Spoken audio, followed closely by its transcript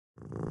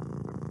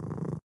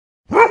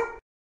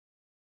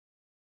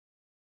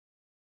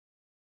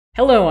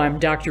Hello, I'm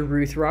Dr.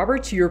 Ruth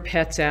Roberts, your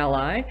pet's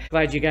ally.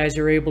 Glad you guys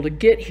are able to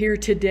get here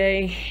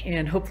today,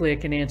 and hopefully I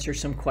can answer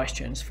some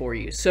questions for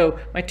you. So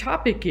my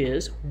topic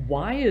is,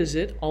 why is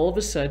it all of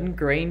a sudden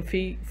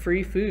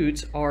grain-free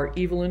foods are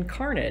evil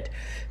incarnate?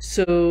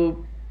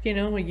 So,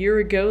 a year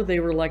ago they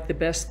were like the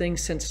best thing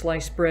since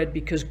sliced bread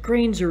because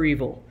grains are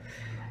evil.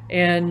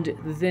 And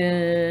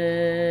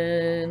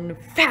then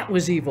fat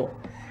was evil.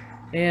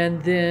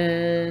 And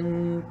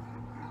then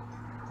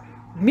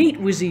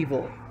meat was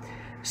evil.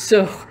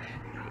 So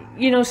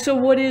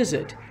what is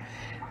it?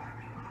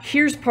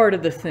 Here's part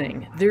of the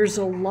thing. There's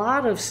a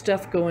lot of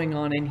stuff going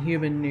on in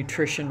human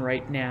nutrition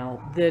right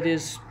now that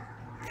is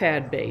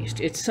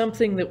fad-based. It's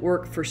something that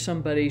worked for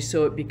somebody,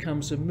 so it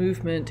becomes a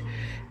movement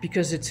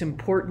because it's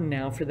important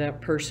now for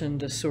that person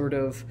to sort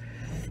of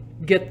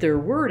get their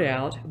word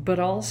out, but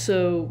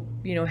also,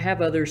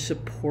 have others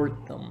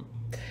support them.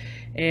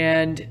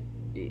 And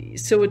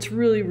so it's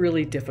really,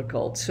 really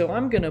difficult. So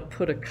I'm going to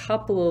put a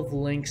couple of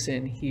links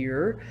in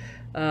here.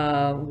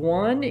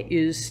 One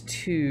is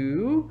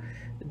to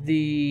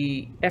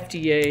the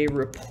FDA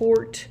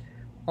report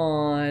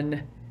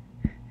on,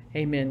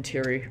 amen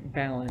Terry,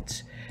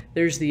 balance.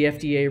 There's the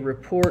FDA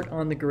report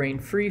on the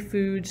grain-free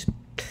foods.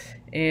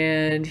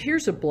 And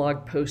here's a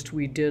blog post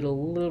we did a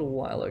little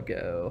while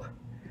ago.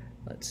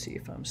 Let's see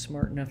if I'm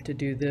smart enough to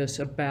do this,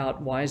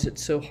 about why is it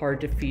so hard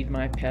to feed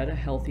my pet a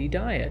healthy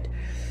diet.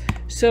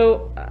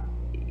 So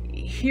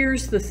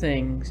here's the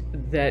thing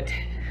that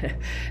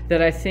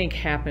I think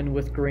happened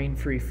with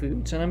grain-free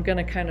foods, and I'm going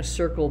to kind of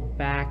circle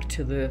back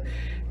to the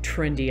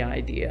trendy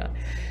idea.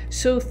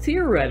 So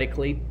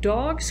theoretically,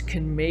 dogs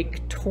can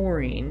make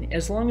taurine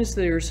as long as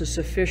there's a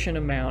sufficient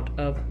amount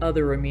of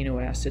other amino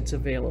acids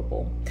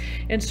available.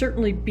 And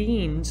certainly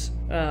beans,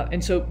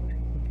 and so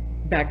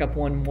back up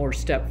one more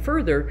step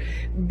further,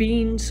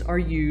 beans are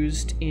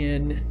used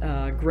in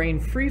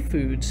grain-free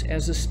foods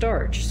as a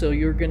starch. So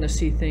you're going to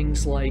see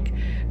things like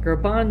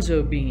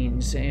garbanzo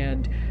beans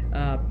and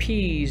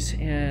peas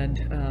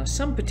and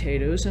some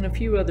potatoes and a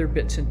few other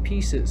bits and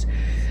pieces.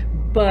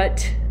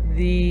 But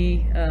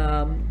the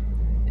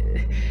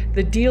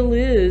deal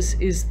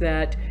is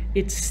that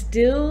it's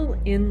still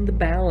in the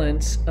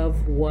balance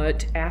of what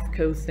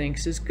AFCO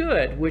thinks is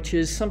good, which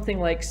is something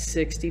like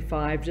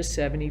 65 to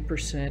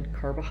 70%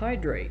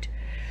 carbohydrate.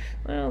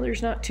 Well,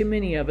 there's not too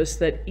many of us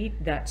that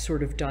eat that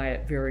sort of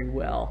diet very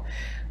well.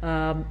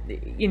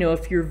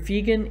 If you're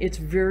vegan, it's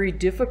very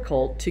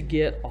difficult to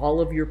get all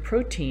of your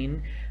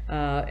protein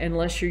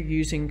unless you're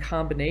using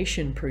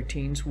combination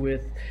proteins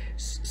with,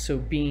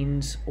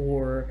 beans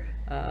or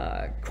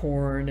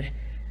corn,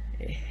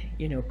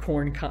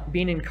 corn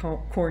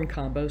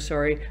combo,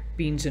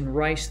 beans and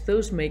rice.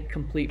 Those make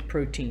complete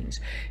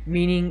proteins,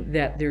 meaning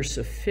that there's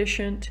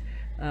sufficient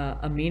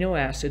amino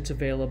acids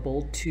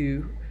available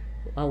to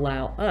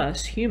allow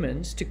us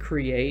humans to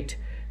create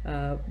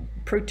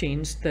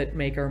proteins that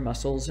make our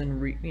muscles and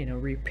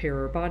repair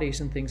our bodies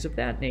and things of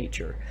that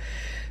nature.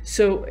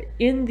 So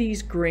in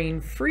these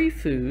grain-free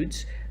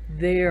foods,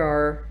 they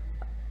are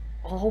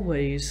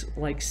always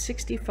like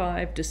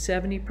 65 to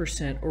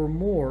 70% or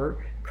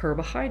more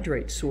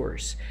carbohydrate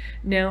source.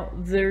 Now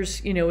there's,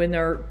 in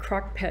our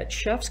CrockPet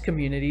chefs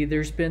community,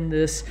 there's been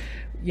this,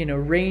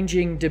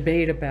 ranging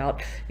debate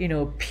about,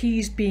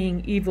 peas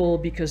being evil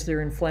because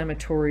they're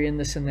inflammatory and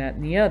this and that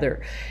and the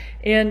other.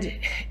 And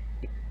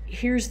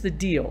here's the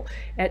deal.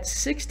 At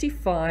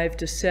 65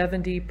 to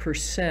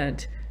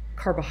 70%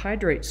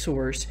 carbohydrate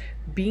source,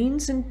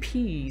 beans and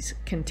peas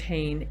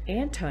contain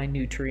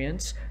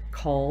anti-nutrients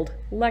called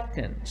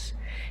lectins.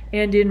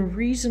 And in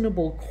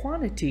reasonable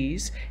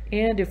quantities,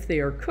 and if they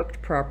are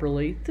cooked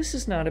properly, this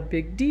is not a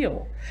big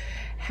deal.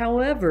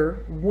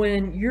 However,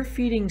 when you're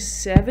feeding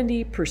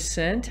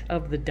 70%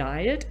 of the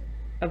diet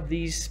of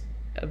these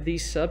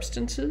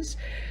substances,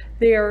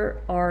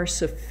 there are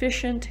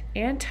sufficient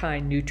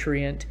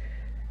anti-nutrients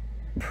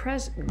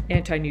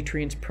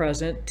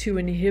present to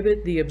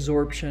inhibit the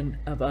absorption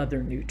of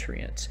other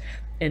nutrients.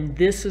 And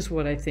this is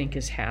what I think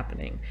is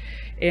happening.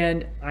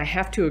 And I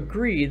have to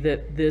agree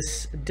that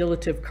this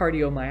dilative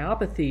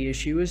cardiomyopathy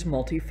issue is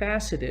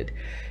multifaceted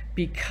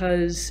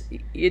because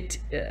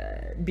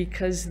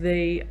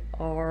they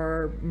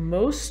are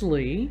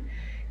mostly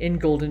in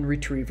golden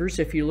retrievers.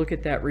 If you look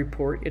at that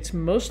report, it's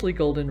mostly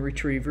golden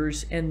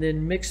retrievers and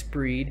then mixed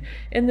breed,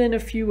 and then a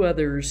few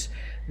others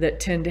that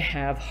tend to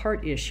have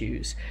heart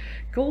issues.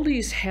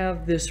 Goldies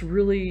have this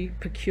really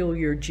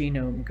peculiar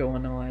genome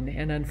going on,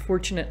 and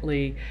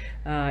unfortunately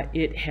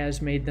it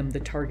has made them the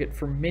target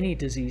for many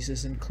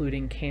diseases,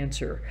 including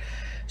cancer.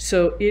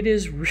 So it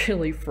is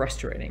really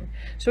frustrating.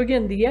 So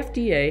again, the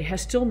FDA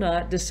has still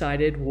not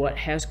decided what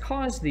has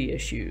caused the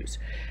issues.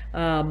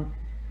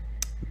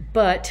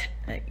 But,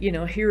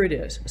 here it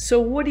is. So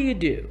what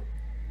do?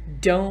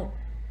 Don't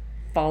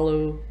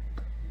follow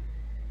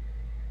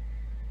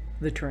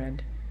the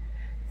trend.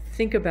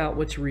 Think about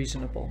what's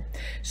reasonable.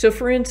 So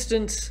for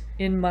instance,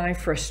 in my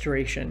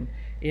frustration,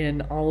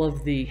 in all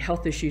of the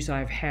health issues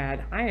I've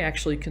had, I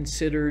actually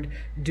considered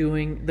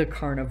doing the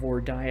carnivore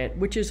diet,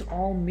 which is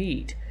all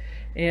meat.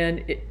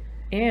 And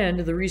And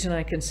the reason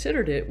I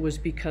considered it was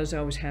because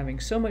I was having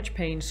so much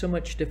pain, so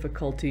much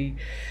difficulty,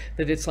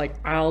 that it's like,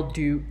 I'll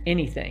do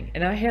anything.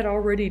 And I had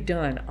already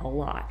done a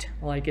lot.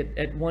 Like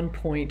at one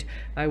point,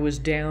 I was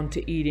down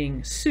to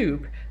eating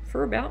soup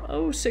for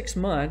about, 6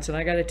 months. And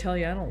I got to tell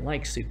you, I don't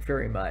like soup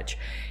very much.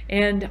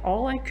 And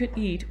all I could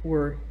eat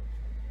were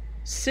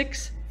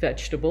 6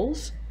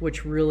 vegetables,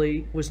 which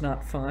really was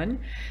not fun,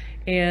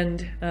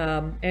 and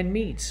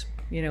meats,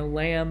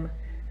 lamb.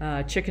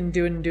 Chicken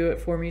didn't do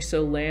it for me,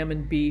 so lamb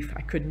and beef.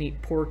 I couldn't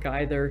eat pork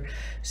either.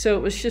 So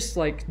it was just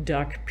like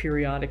duck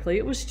periodically.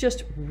 It was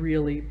just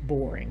really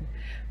boring.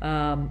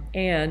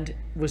 And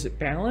was it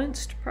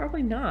balanced?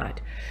 Probably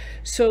not.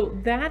 So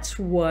that's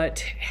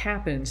what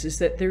happens, is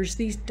that there's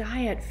these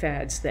diet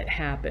fads that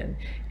happen,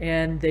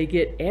 and they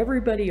get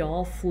everybody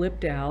all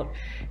flipped out.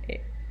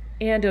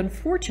 And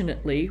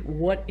unfortunately,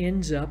 what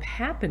ends up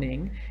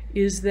happening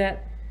is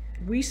that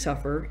we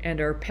suffer and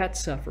our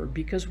pets suffer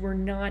because we're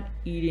not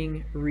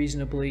eating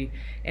reasonably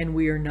and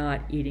we are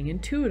not eating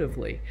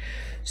intuitively.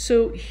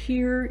 So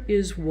here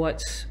is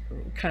what's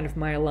kind of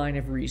my line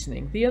of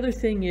reasoning. The other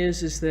thing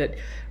is that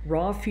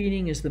raw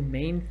feeding is the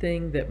main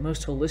thing that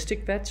most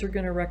holistic vets are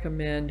going to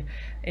recommend,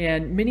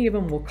 and many of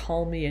them will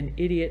call me an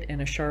idiot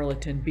and a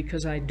charlatan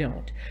because I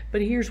don't.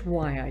 But here's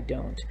why I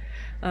don't.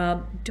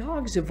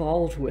 Dogs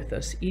evolved with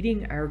us,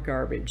 eating our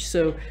garbage.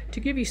 So to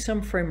give you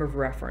some frame of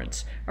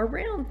reference,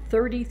 around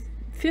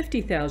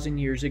 50,000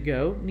 years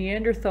ago,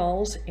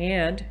 Neanderthals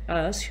and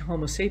us,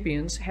 Homo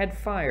sapiens, had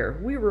fire.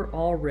 We were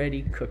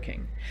already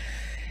cooking.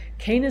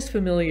 Canis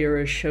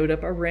familiaris showed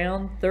up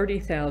around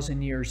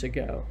 30,000 years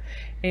ago.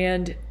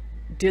 And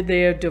did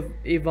they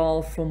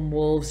evolve from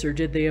wolves, or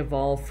did they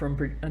evolve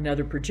from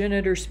another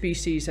progenitor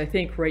species? I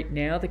think right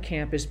now the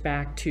camp is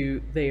back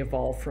to they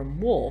evolved from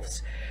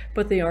wolves,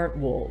 but they aren't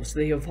wolves.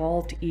 They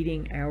evolved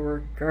eating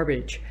our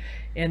garbage.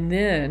 And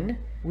then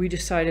we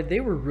decided they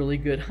were really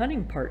good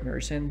hunting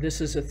partners. And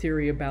this is a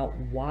theory about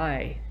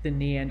why the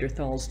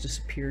Neanderthals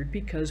disappeared,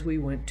 because we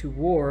went to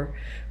war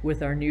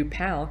with our new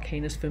pal,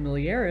 Canis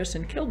familiaris,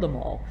 and killed them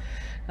all.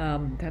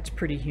 That's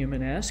pretty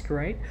human-esque,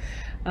 right?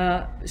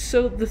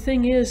 So the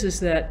thing is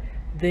that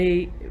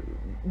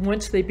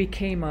once they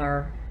became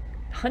our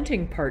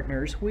hunting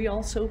partners, we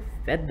also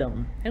fed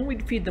them, and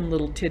we'd feed them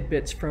little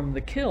tidbits from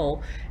the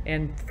kill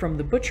and from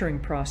the butchering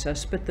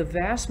process, but the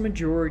vast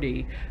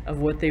majority of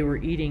what they were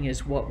eating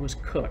is what was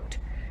cooked.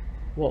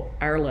 Well,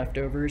 our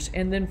leftovers,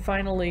 and then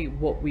finally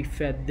what we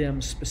fed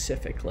them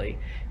specifically.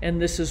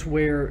 And this is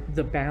where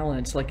the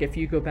balance, like if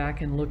you go back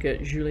and look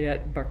at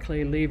Juliette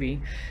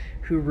Barclay-Levy,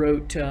 who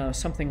wrote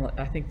something,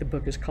 I think the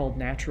book is called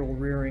Natural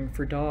Rearing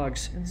for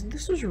Dogs. And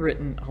this was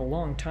written a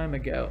long time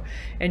ago.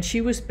 And she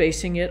was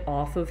basing it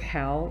off of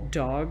how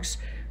dogs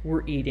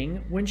were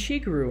eating when she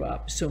grew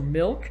up. So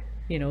milk,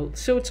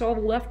 so it's all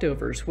the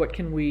leftovers. What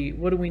do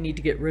we need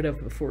to get rid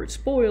of before it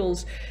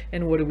spoils?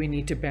 And what do we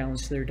need to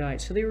balance their diet?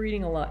 So they were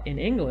eating a lot in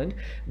England,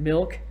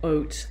 milk,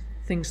 oats,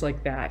 things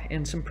like that,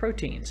 and some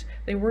proteins.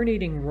 They weren't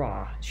eating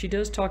raw. She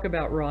does talk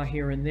about raw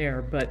here and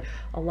there, but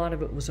a lot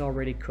of it was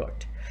already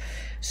cooked.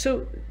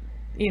 So,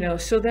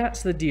 so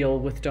that's the deal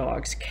with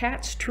dogs.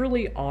 Cats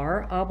truly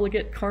are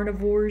obligate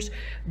carnivores,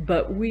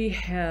 but we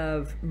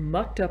have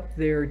mucked up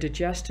their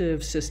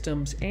digestive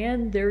systems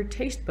and their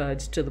taste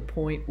buds to the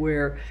point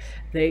where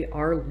they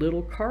are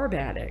little carb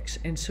addicts.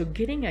 And so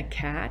getting a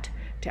cat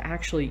to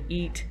actually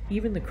eat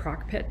even the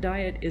CrockPet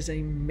diet is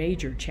a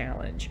major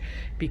challenge,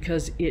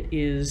 because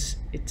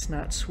it's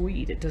not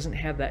sweet. It doesn't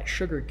have that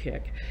sugar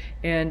kick.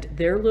 And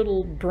their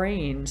little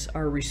brains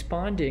are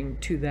responding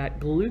to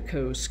that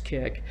glucose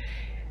kick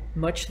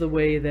much the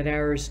way that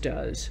ours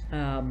does.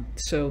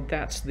 So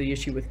that's the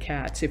issue with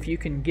cats. If you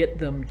can get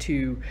them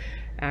to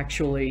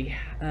actually,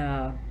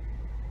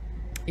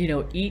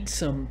 eat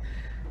some,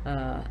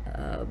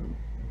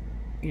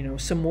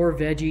 some more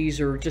veggies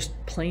or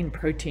just plain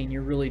protein,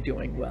 you're really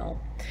doing well.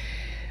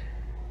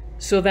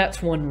 So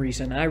that's one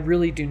reason. I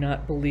really do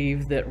not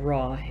believe that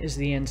raw is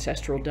the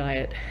ancestral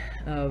diet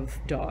of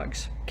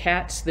dogs.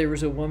 Cats, there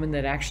was a woman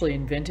that actually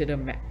invented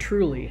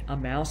truly a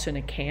mouse in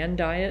a can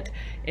diet,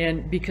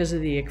 and because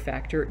of the ick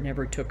factor, it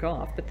never took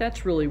off. But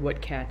that's really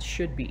what cats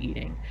should be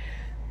eating.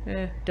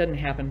 Doesn't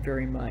happen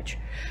very much.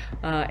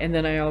 And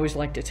then I always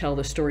like to tell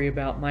the story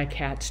about my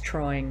cats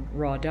trying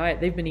raw diet.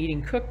 They've been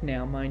eating cooked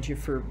now, mind you,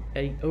 for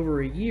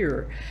over a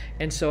year.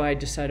 And so I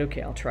decided,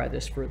 okay, I'll try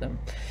this for them.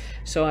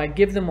 So I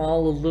give them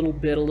all a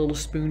little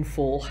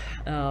spoonful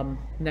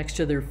next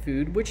to their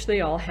food, which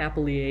they all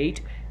happily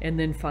ate. And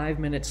then 5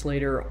 minutes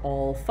later,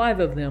 all 5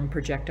 of them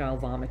projectile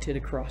vomited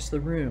across the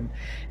room.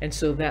 And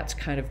so that's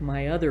kind of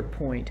my other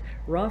point.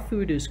 Raw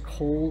food is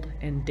cold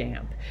and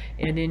damp.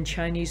 And in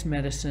Chinese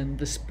medicine,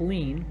 the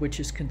spleen, which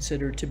is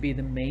considered to be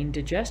the main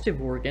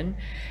digestive organ,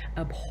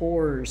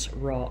 abhors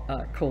raw,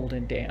 cold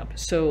and damp.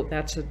 So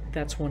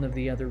that's one of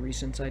the other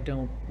reasons I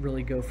don't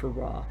really go for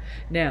raw.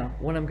 Now,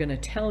 what I'm going to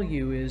tell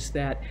you is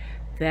that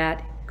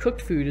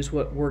cooked food is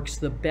what works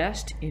the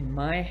best in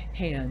my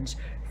hands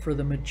for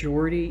the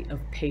majority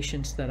of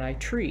patients that I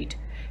treat.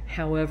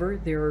 However,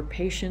 there are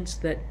patients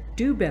that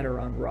do better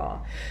on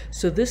raw.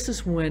 So this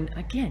is when,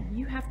 again,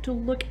 you have to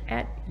look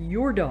at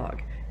your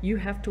dog. You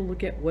have to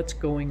look at what's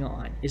going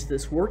on. Is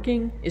this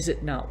working? Is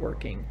it not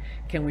working?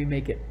 Can we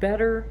make it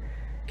better?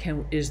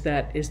 Is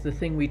the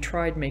thing we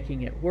tried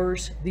making it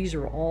worse? These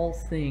are all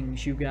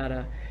things you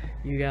gotta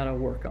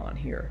work on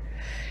here.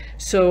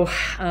 So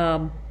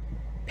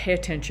pay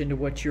attention to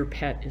what your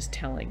pet is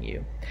telling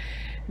you.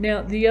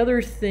 Now, the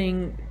other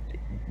thing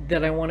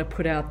that I want to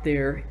put out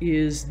there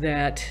is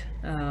that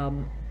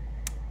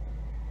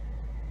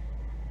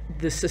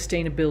the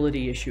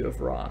sustainability issue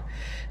of raw.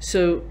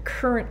 So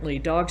currently,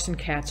 dogs and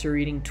cats are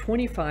eating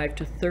 25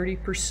 to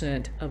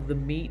 30% of the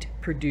meat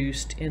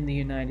produced in the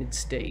United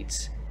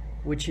States,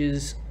 which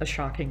is a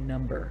shocking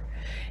number.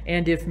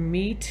 And if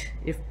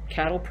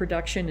cattle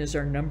production is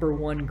our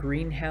 #1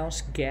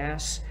 greenhouse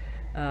gas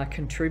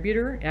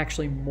contributor,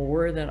 actually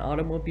more than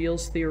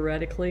automobiles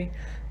theoretically,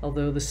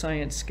 although the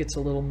science gets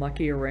a little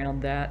mucky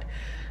around that,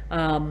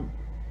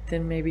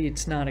 then maybe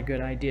it's not a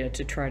good idea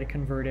to try to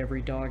convert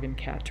every dog and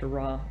cat to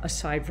raw,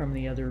 aside from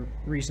the other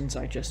reasons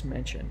I just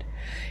mentioned.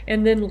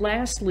 And then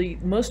lastly,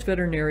 most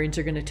veterinarians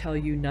are going to tell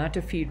you not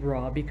to feed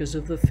raw because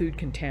of the food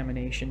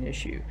contamination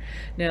issue.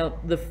 Now,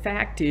 the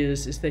fact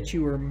is that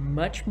you are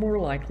much more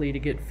likely to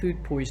get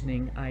food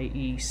poisoning,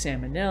 i.e.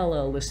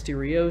 salmonella,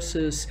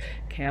 listeriosis,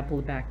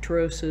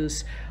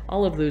 campylobacterosis,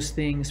 all of those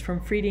things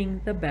from feeding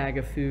the bag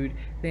of food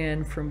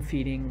than from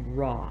feeding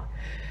raw.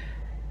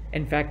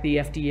 In fact, the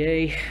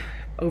FDA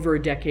over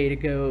a decade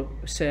ago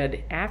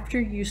said,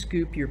 after you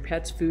scoop your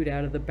pet's food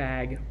out of the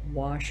bag,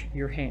 wash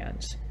your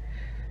hands.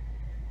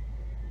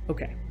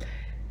 Okay,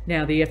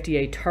 now the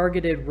FDA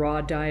targeted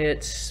raw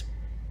diets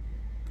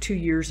 2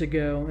 years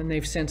ago, and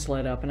they've since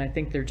let up, and I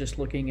think they're just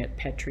looking at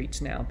pet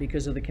treats now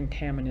because of the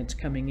contaminants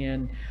coming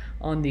in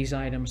on these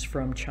items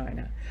from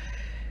China.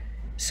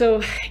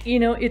 So,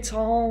 it's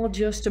all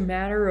just a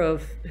matter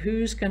of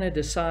who's going to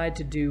decide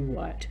to do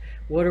what.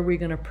 What are we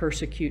going to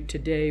persecute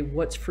today?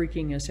 What's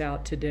freaking us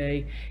out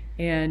today?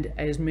 And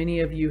as many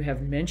of you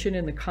have mentioned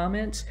in the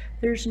comments,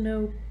 there's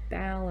no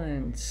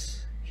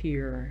balance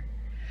here.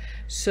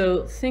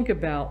 So think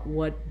about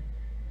what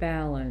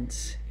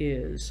balance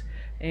is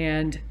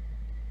and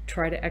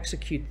try to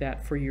execute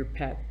that for your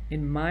pet.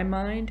 In my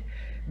mind,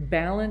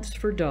 balance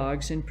for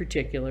dogs in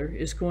particular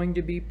is going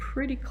to be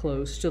pretty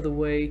close to the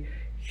way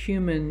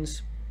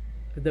humans,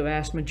 the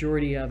vast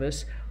majority of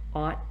us,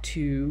 ought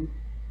to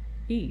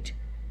eat.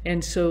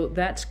 And so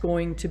that's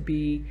going to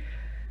be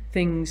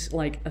things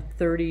like a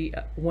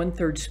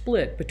 1/3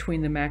 split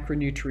between the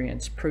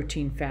macronutrients,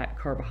 protein, fat,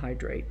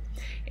 carbohydrate.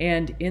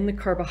 And in the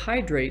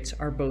carbohydrates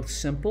are both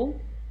simple,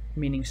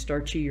 meaning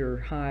starchy or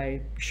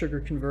high sugar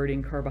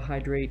converting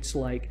carbohydrates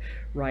like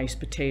rice,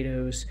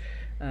 potatoes,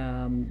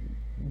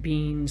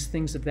 beans,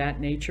 things of that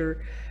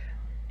nature.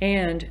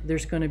 And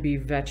there's going to be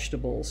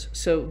vegetables.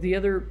 So the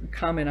other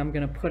comment I'm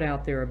going to put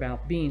out there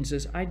about beans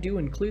is I do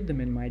include them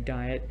in my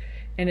diet,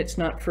 and it's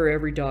not for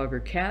every dog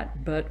or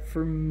cat, but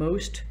for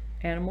most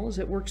animals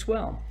it works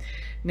well.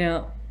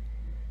 Now,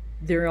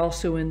 they're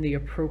also in the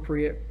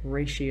appropriate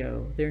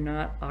ratio. They're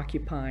not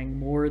occupying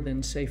more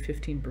than, say,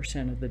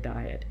 15% of the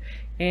diet.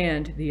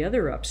 And the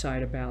other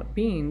upside about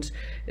beans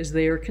is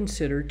they are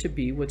considered to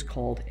be what's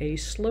called a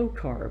slow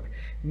carb,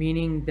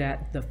 meaning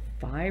that the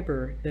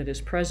fiber that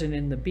is present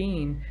in the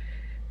bean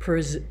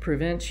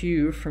prevents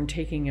you from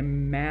taking a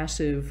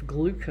massive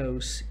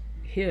glucose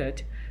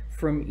hit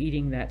from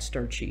eating that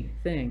starchy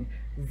thing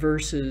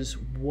versus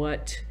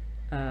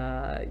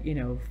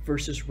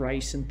versus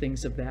rice and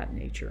things of that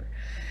nature.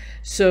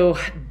 So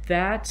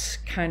that's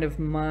kind of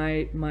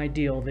my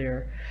deal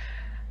there.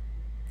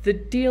 The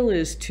deal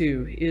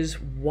is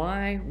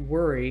why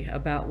worry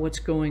about what's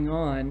going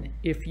on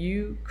if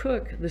you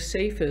cook the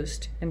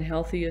safest and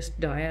healthiest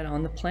diet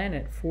on the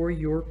planet for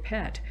your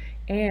pet,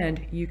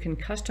 and you can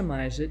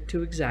customize it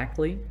to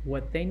exactly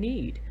what they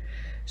need.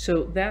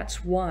 So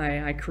that's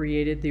why I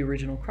created the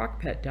original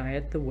CrockPet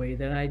Diet the way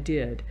that I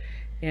did.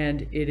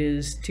 And it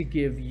is to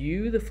give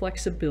you the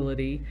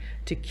flexibility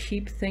to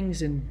keep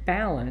things in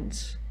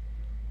balance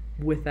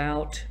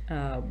without,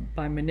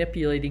 by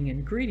manipulating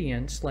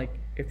ingredients. Like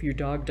if your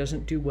dog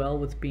doesn't do well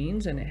with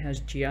beans and it has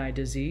GI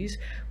disease,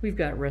 we've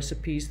got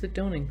recipes that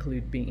don't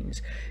include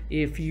beans.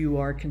 If you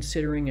are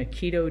considering a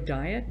keto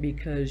diet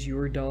because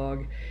your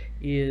dog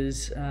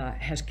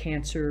has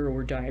cancer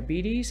or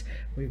diabetes,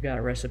 we've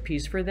got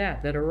recipes for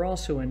that are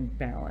also in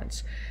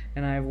balance.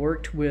 And I've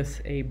worked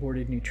with a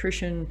boarded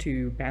nutrition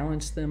to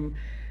balance them,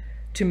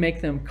 to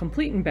make them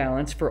complete in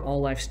balance for all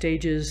life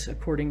stages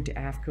according to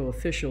AAFCO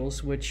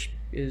officials, which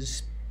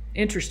is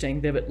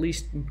interesting. They've at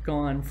least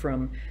gone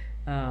from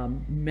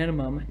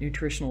minimum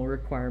nutritional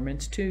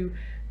requirements to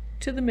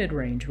the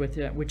mid-range,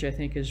 which I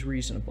think is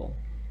reasonable.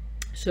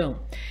 So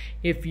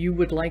if you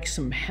would like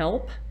some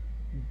help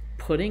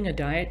putting a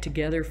diet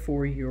together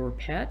for your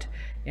pet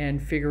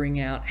and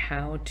figuring out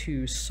how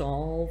to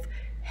solve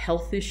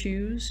health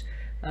issues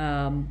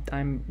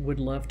I would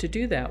love to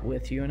do that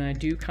with you. And I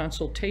do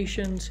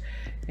consultations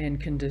and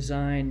can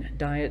design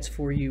diets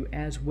for you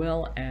as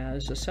well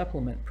as a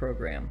supplement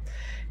program.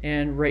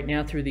 And right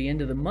now through the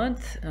end of the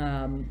month,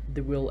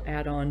 we'll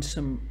add on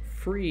some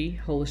free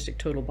holistic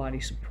total body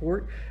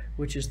support,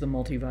 which is the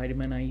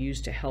multivitamin I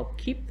use to help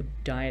keep the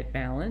diet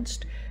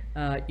balanced.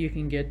 You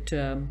can get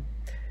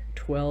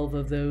 12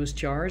 of those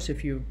jars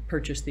if you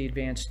purchase the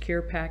advanced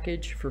care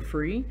package for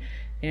free,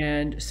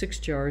 and 6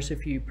 jars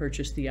if you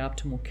purchase the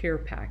optimal care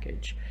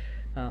package,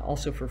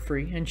 also for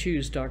free, and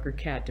choose dog or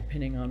cat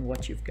depending on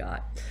what you've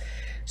got.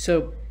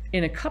 So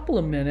in a couple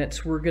of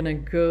minutes we're going to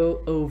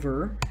go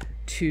over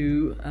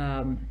to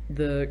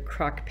the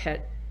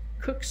CrockPet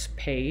Cooks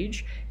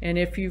page, and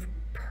if you've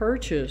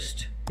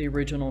purchased the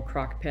original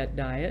CrockPet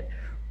Diet,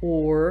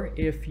 or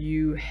if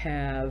you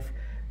have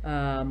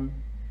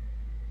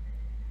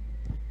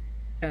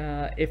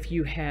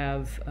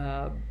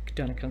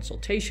done a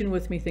consultation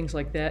with me, things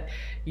like that,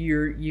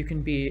 you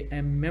can be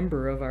a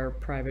member of our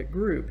private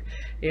group.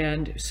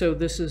 And so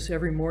this is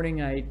every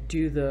morning I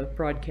do the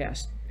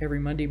broadcast, every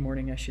Monday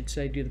morning I should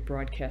say, do the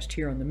broadcast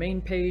here on the main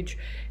page,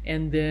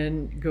 and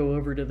then go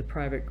over to the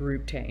private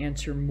group to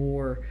answer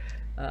more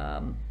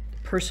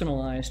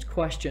personalized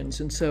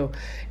questions.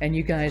 And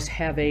you guys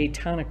have a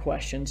ton of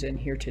questions in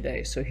here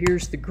today. So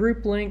here's the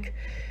group link.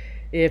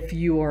 If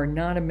you are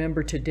not a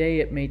member today,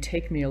 it may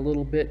take me a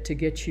little bit to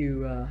get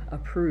you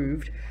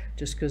approved,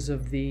 just because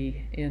of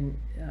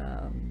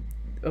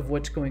of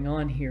what's going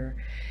on here.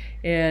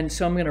 And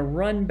so I'm going to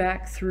run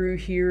back through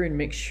here and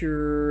make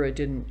sure I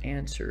didn't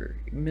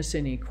miss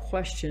any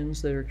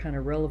questions that are kind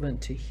of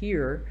relevant to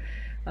here.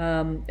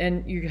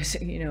 And you guys,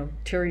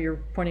 Terry,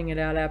 you're pointing it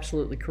out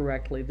absolutely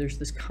correctly. There's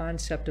this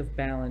concept of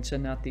balance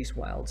and not these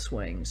wild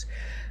swings.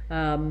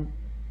 And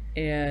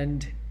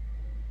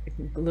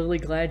I'm really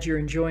glad you're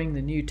enjoying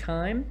the new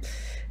time.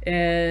 And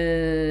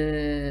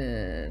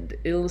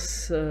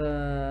Ilse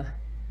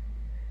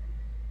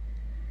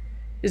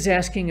is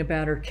asking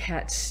about her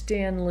cat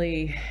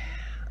Stanley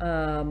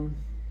and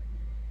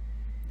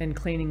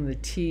cleaning the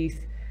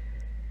teeth.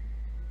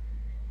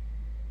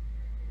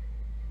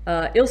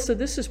 Ilse,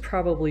 this is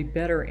probably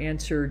better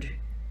answered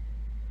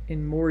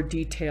in more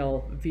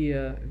detail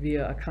via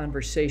a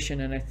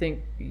conversation, and I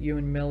think you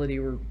and Melody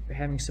were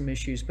having some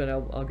issues, but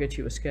I'll get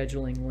you a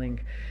scheduling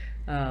link,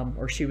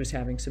 or she was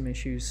having some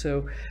issues.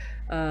 So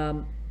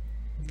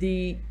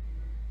the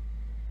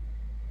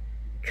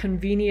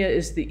Convenia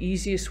is the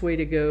easiest way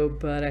to go,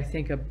 but I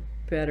think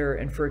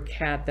and for a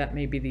cat that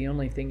may be the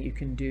only thing you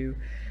can do.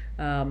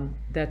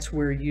 That's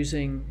where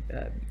using,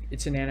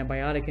 it's an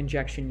antibiotic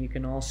injection. You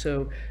can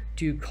also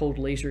do cold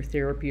laser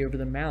therapy over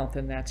the mouth,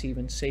 and that's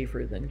even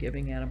safer than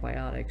giving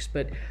antibiotics.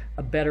 But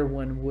a better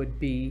one would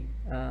be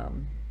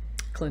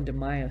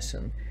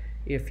clindamycin,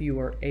 if you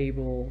are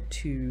able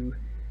to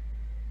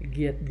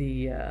get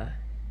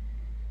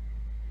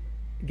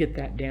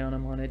that down.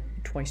 I'm on a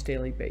twice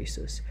daily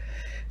basis.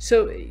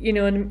 So,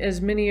 and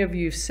as many of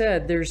you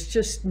said, there's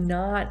just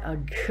not a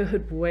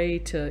good way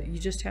you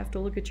just have to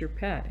look at your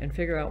pet and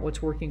figure out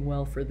what's working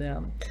well for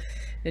them.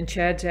 And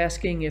Chad's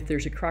asking if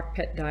there's a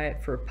CrockPet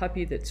diet for a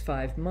puppy that's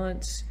 5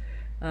 months.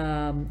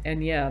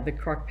 And yeah, the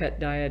CrockPet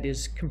diet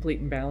is complete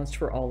and balanced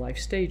for all life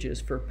stages.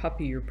 For a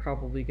puppy, you're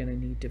probably going to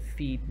need to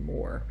feed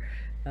more.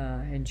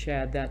 And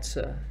Chad, that's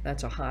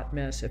a hot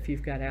mess if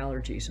you've got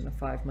allergies in a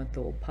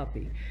 5-month-old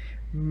puppy.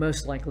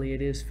 Most likely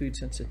it is food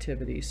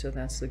sensitivity, so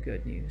that's the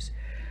good news.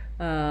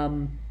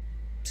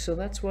 So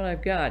that's what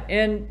I've got.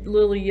 And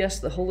Lily, yes,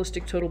 the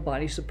holistic total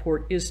body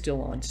support is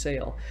still on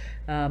sale.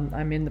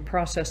 I'm in the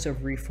process of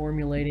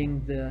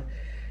reformulating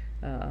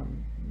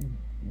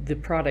the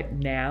product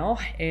now,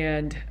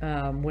 and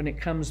when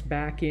it comes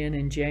back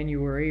in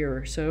January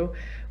or so,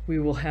 we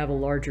will have a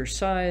larger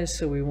size,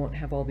 so we won't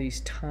have all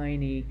these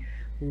tiny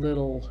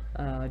little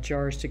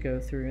jars to go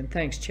through. And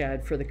thanks,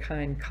 Chad, for the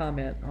kind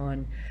comment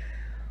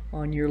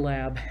on your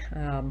lab.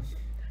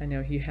 I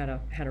know he had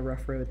a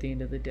rough road at the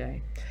end of the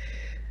day.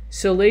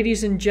 So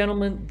ladies and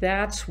gentlemen,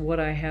 that's what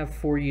I have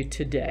for you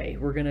today.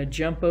 We're going to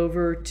jump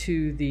over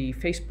to the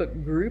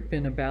Facebook group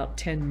in about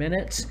 10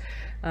 minutes.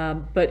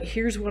 But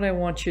here's what I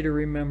want you to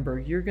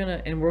remember.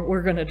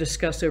 We're going to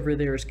discuss over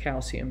there is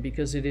calcium,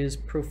 because it is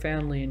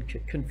profoundly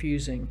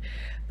confusing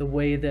the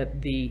way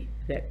that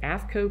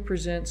AFCO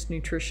presents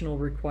nutritional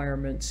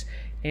requirements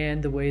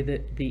and the way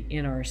that the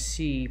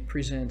NRC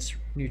presents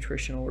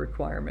nutritional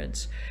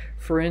requirements.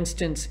 For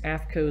instance,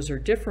 AFCOs are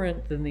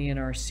different than the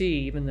NRC,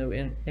 even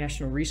though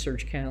National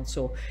Research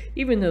Council,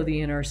 even though the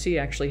NRC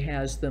actually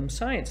has them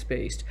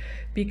science-based,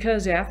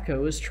 because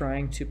AFCO is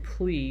trying to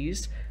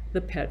please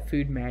the pet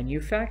food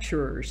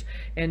manufacturers.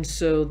 And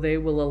so they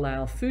will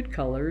allow food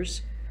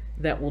colors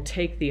that will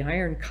take the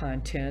iron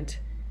content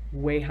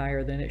way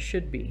higher than it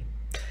should be.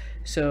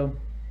 So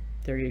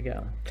there you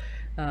go.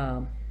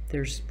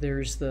 There's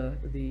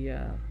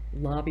the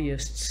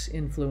lobbyists'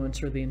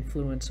 influence, or the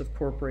influence of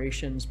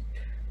corporations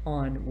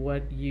on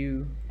what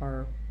you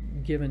are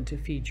given to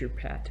feed your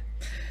pet.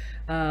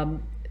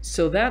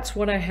 So that's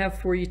what I have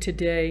for you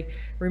today.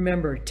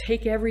 Remember,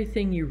 take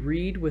everything you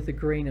read with a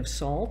grain of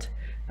salt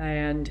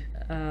and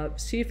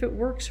see if it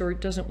works or it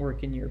doesn't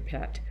work in your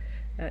pet.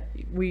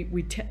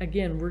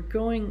 Again,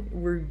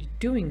 we're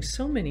doing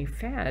so many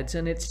fads,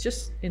 and it's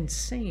just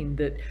insane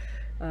that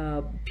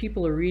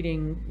people are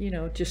eating,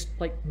 just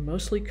like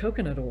mostly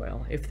coconut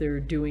oil if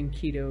they're doing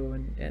keto,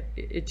 and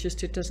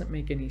it doesn't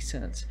make any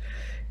sense.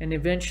 And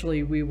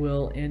eventually we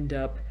will end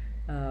up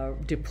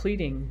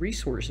depleting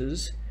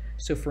resources.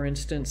 So for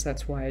instance,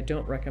 that's why I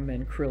don't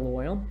recommend krill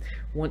oil.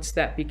 Once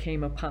that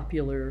became a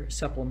popular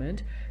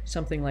supplement,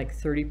 something like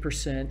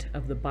 30%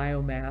 of the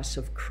biomass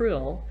of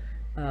krill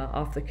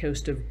off the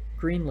coast of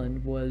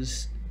Greenland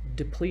was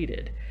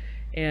depleted.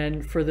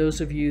 And for those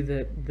of you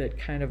that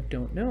kind of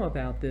don't know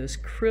about this,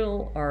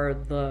 krill are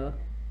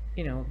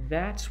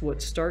that's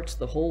what starts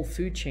the whole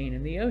food chain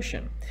in the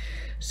ocean.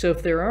 So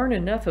if there aren't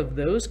enough of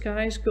those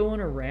guys going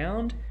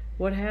around,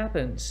 what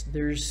happens?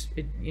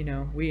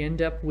 We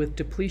end up with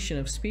depletion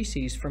of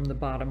species from the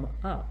bottom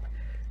up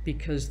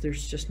because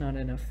there's just not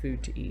enough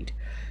food to eat.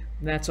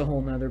 And that's a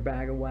whole nother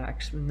bag of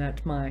wax, and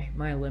that's my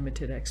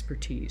limited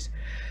expertise.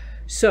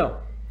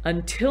 So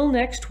until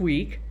next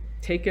week,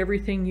 take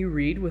everything you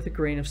read with a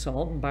grain of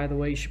salt. And by the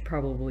way, you should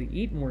probably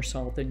eat more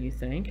salt than you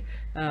think.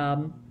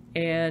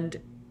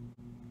 And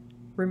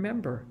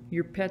remember,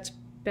 your pet's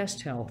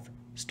best health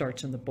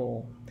starts in the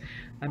bowl.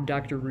 I'm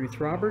Dr. Ruth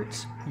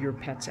Roberts, your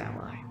pet's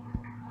ally.